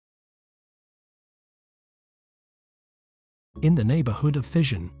In the neighborhood of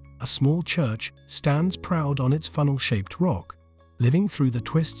Fission, a small church stands proud on its funnel-shaped rock, living through the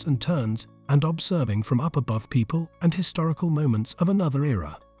twists and turns and observing from up above people and historical moments of another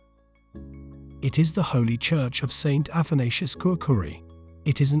era. It is the Holy Church of Saint Athanasios Kourkouris.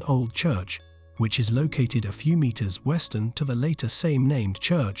 It is an old church, which is located a few meters western to the later same-named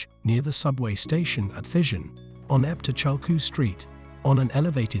church near the subway station at Fission, on Kourkouris Street, on an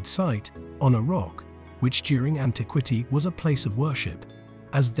elevated site, on a rock, which during antiquity was a place of worship,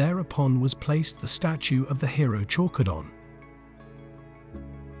 as thereupon was placed the statue of the hero Kourkouris.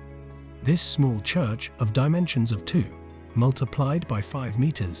 This small church of dimensions of 2, multiplied by 5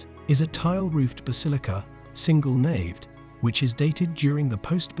 meters, is a tile-roofed basilica, single-naved, which is dated during the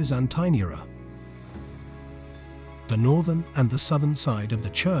post-Byzantine era. The northern and the southern side of the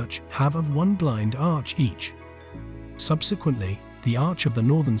church have of one blind arch each. Subsequently, the arch of the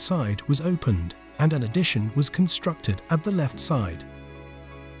northern side was opened, and an addition was constructed at the left side.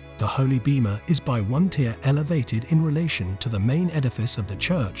 The holy bema is by one tier elevated in relation to the main edifice of the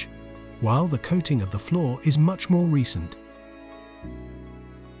church, while the coating of the floor is much more recent.